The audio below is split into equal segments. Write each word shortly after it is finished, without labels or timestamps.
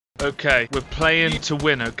Okay, we're playing to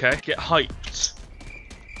win, okay? Get hyped.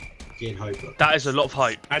 Getting hyped. That is a lot of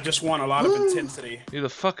hype. I just want a lot of intensity. Who the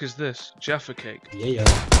fuck is this? Jaffa cake. Yeah.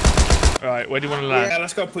 Alright, where do you want to land? Yeah,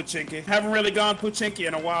 let's go Puchinki. Haven't really gone Puchinki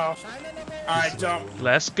in a while. Alright, jump.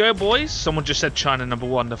 Let's go, boys. Someone just said China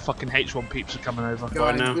 #1. The fucking H1 peeps are coming over.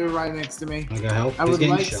 Go now. They're right next to me. I go help. I He's would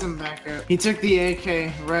getting like shot. some backup. He took the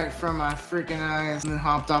AK right from my freaking eyes and then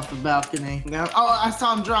hopped off the balcony. Now, oh, I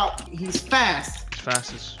saw him drop. He's fast.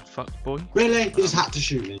 Fast as fuck, boy. Really? He just had to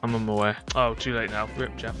shoot me. I'm on my way. Oh, too late now.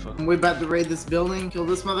 Rip Jaffa. We're about to raid this building, kill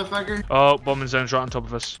this motherfucker. Oh, bombing zone's right on top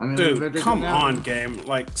of us. I mean, we better Dude, go come now. on, game.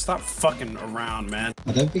 Like, stop fucking around, man.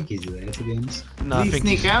 I don't think he's there, to be honest. No, I Did he think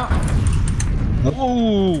sneak he's... out?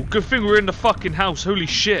 Ooh, good thing we're in the fucking house. Holy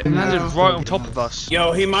shit. He landed right on top of us.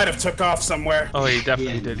 Yo, he might have took off somewhere. Oh, he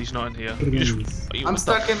definitely Yeah. did. He's not in here. Could've You been just... I'm what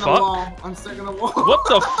stuck in the fuck? wall. I'm stuck in the wall. What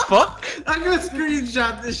the fuck? I'm gonna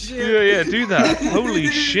screenshot this shit. Yeah, do that. Holy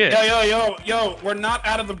shit. Yo, we're not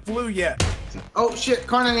out of the blue yet. Oh shit,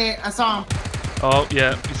 corner me. I saw him. Oh,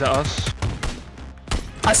 yeah. Is that us?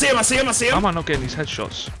 I see him. How am I not getting these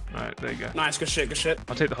headshots? Alright, there you go. Nice, good shit.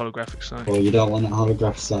 I'll take the holographic sight. Oh, you don't want that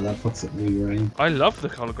holograph sight, that fucks up your aim. I love the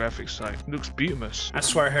holographic sight. It looks beautiful. I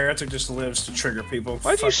swear, Heretic just lives to trigger people.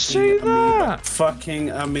 Why'd you Fucking say amoeba. that? Fucking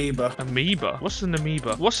amoeba. Amoeba? What's an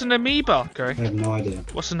amoeba? What's an amoeba? I Okay. have no idea.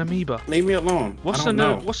 What's an amoeba? Leave me alone. What's I don't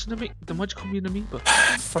know. What's an amoeba? Then why'd you call me an amoeba?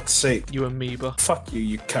 Fuck's sake. You amoeba. Fuck you,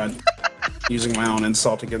 you cunt. Using my own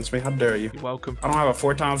insult against me. How dare you? You're welcome. I don't have a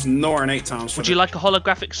 4 times nor an 8 times. Would you like a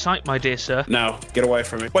holographic sight, my dear sir? No, get away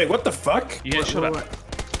from me. Wait, what the fuck? You get shot at.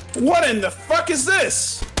 What in the fuck is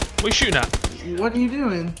this? What are you shooting at? What are you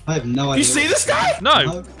doing? I have no idea. You see this guy?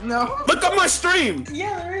 No. No. Look up my stream.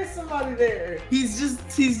 Yeah, there is somebody there. He's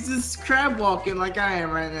just crab walking like I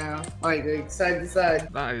am right now, like side to side.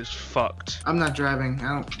 That is fucked. I'm not driving.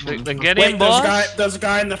 I don't. Then get Wait, in, boss. there's a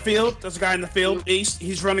guy in the field. East.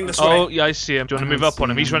 He's running this Oh, way. yeah, I see him. Do you want to move up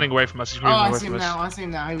on him? He's running away from us. He's Oh, moving I away see from him us. now. I see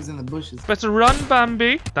him now. He was in the bushes. Better run,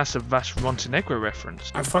 Bambi. That's a vast Montenegro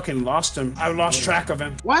reference. I fucking lost him. I lost track of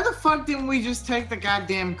him. Why the fuck didn't we just take the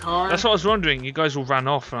goddamn car? That's what I was wondering. You guys all ran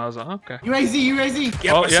off, and I was like, okay. UAZ.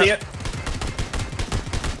 Yep, Oh, I yeah. see it.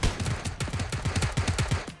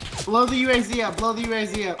 Blow the UAZ up. Blow the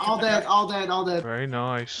UAZ up. All dead. Very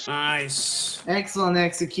nice. Nice. Excellent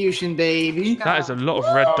execution, baby. That is a lot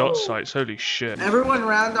of red dot sights. Holy shit. Everyone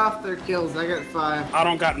round off their kills. I got 5. I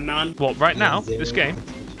don't got none. What, right now? Zero. This game?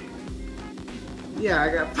 Yeah,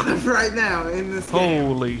 I got 5 right now in this game.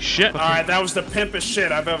 Holy shit. Alright, that was the pimpest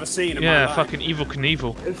shit I've ever seen in my Yeah, life. fucking Evil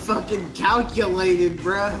Knievel. It's fucking calculated,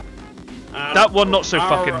 bruh. That one, not so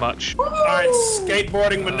fucking much. Alright,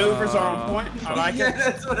 skateboarding maneuvers are on point. I like Yeah, it.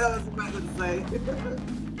 that's what I was about to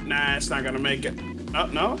say. Nah, it's not gonna make it. Oh,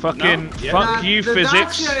 no. Fucking no. Yeah. fuck you, the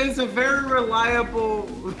physics. Dacia is a very reliable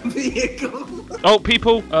vehicle. Oh,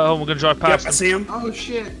 people. Oh, we're gonna drive Yep, past I them. see him. Oh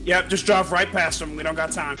shit. Yep, just drive right past him. We don't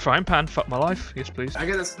got time. Frying pan, fuck my life. Yes, please. I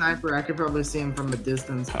got a sniper. I could probably see him from a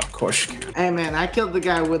distance. Of course you can. Hey man, I killed the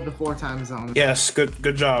guy with the 4 time zone. Yes,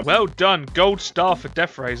 good job. Well done. Gold star for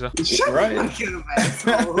Death Razor. Shut Right. the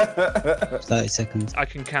fuck up, asshole. 30 seconds. I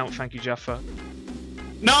can count, thank you, Jaffa.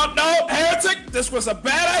 No, Heretic! This was a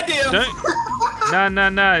bad idea! Don't.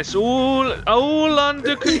 Nah. It's all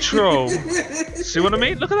under control. See what I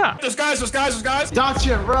mean? Look at that. There's guys!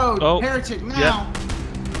 Dacia road. Oh, Heretic now. yeah.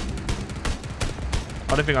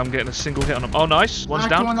 I don't think I'm getting a single hit on him. Oh, nice. One's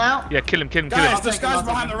Knocked down. one out. Yeah, kill him. Guys, this guy's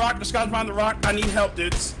behind the rock. I need help,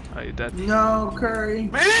 dudes. Oh, you're dead. No, Kuri.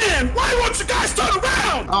 Man, why won't you guys turn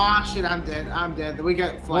around? Oh shit, I'm dead. We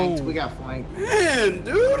got flanked. Man,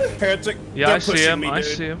 dude. Heretic. Yeah, they're I see pushing him. me, I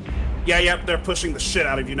dude. see him. Yep, they're pushing the shit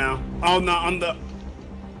out of you now. Oh, no,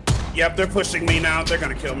 Yep, they're pushing me now. They're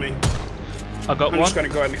gonna kill me. I got I'm one. just gonna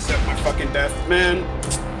go ahead and accept my fucking death. Man,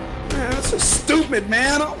 that's so stupid,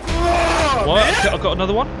 man. Oh, What? man. I got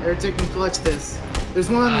another one? Heretic can clutch this. There's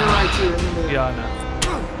one on your right too. Remember that. Yeah, I know.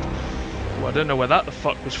 Well, I don't know where that the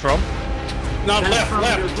fuck was from. No, That's from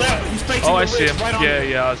your left. He's facing Oh, the I see ridge him. right on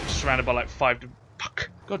me. Yeah. I was surrounded by like 5. Fuck.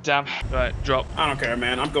 God damn. Right, drop. I don't care,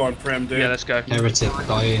 man. I'm going prim, dude. Yeah, let's go. Heretic,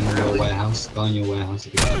 guy in your warehouse. Guy in your warehouse.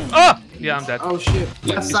 Ah! Yeah, I'm dead. Oh shit.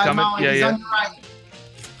 Yeah, Left he's side coming. Molly. Yeah, He's yeah. on your right.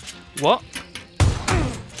 What?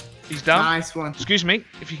 He's down. Nice one. Excuse me,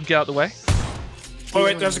 if you can get out the way. Oh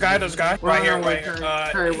wait, there's a guy. We're Right on here, our way,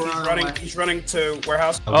 wait. Kuri, we're on our way. He's running to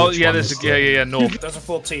warehouse. Oh, Which yeah, one there's is a north. There's a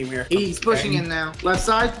full team here. He's pushing in now. Left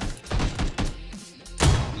side.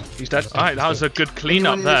 He's dead. Alright, that was a good clean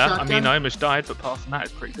up Anyone there. need a I mean, shotgun? I almost died, but apart from that,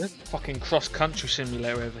 it's pretty good. Fucking cross-country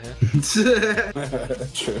simulator over here.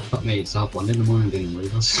 True. Fuck me, it's half 1 in the morning doing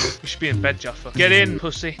readers. We should be in bed, Jafa. Get in,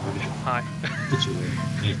 pussy. Hi. Did you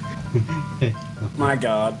really? Hey. My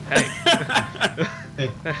God. Hey.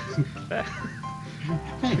 Hey.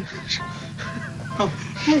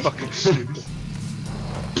 Fucking stupid.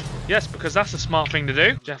 Yes, because that's a smart thing to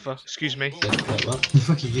do. Jafa, excuse me. Wait, what the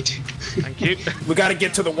fuck are you doing? Thank you. We gotta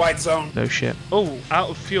get to the white zone. No shit. Oh, out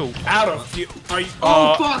of fuel. Out of fuel. Are you?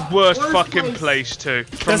 Oh, fuck. Worst Worst fucking place. place too.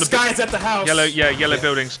 From This guy's at the house. yellow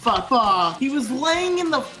buildings. Fuck. He was laying in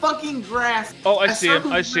the fucking grass. Oh, I see him.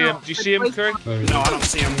 circled I see him. around. Do you see him, Kuri? No, I don't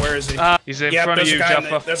see him. Where is he? He's in Yeah, front of there's you, a guy in the-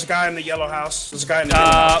 Jafa. There's a guy in the yellow house. There's a guy in the yellow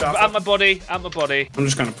house. Jafa. At my body. At my body. I'm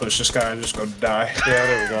just gonna push this guy and just go die. Yeah,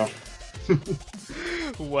 there we go.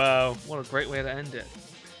 Wow, what a great way to end it.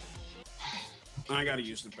 I gotta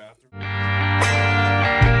use the bathroom.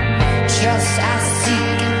 Just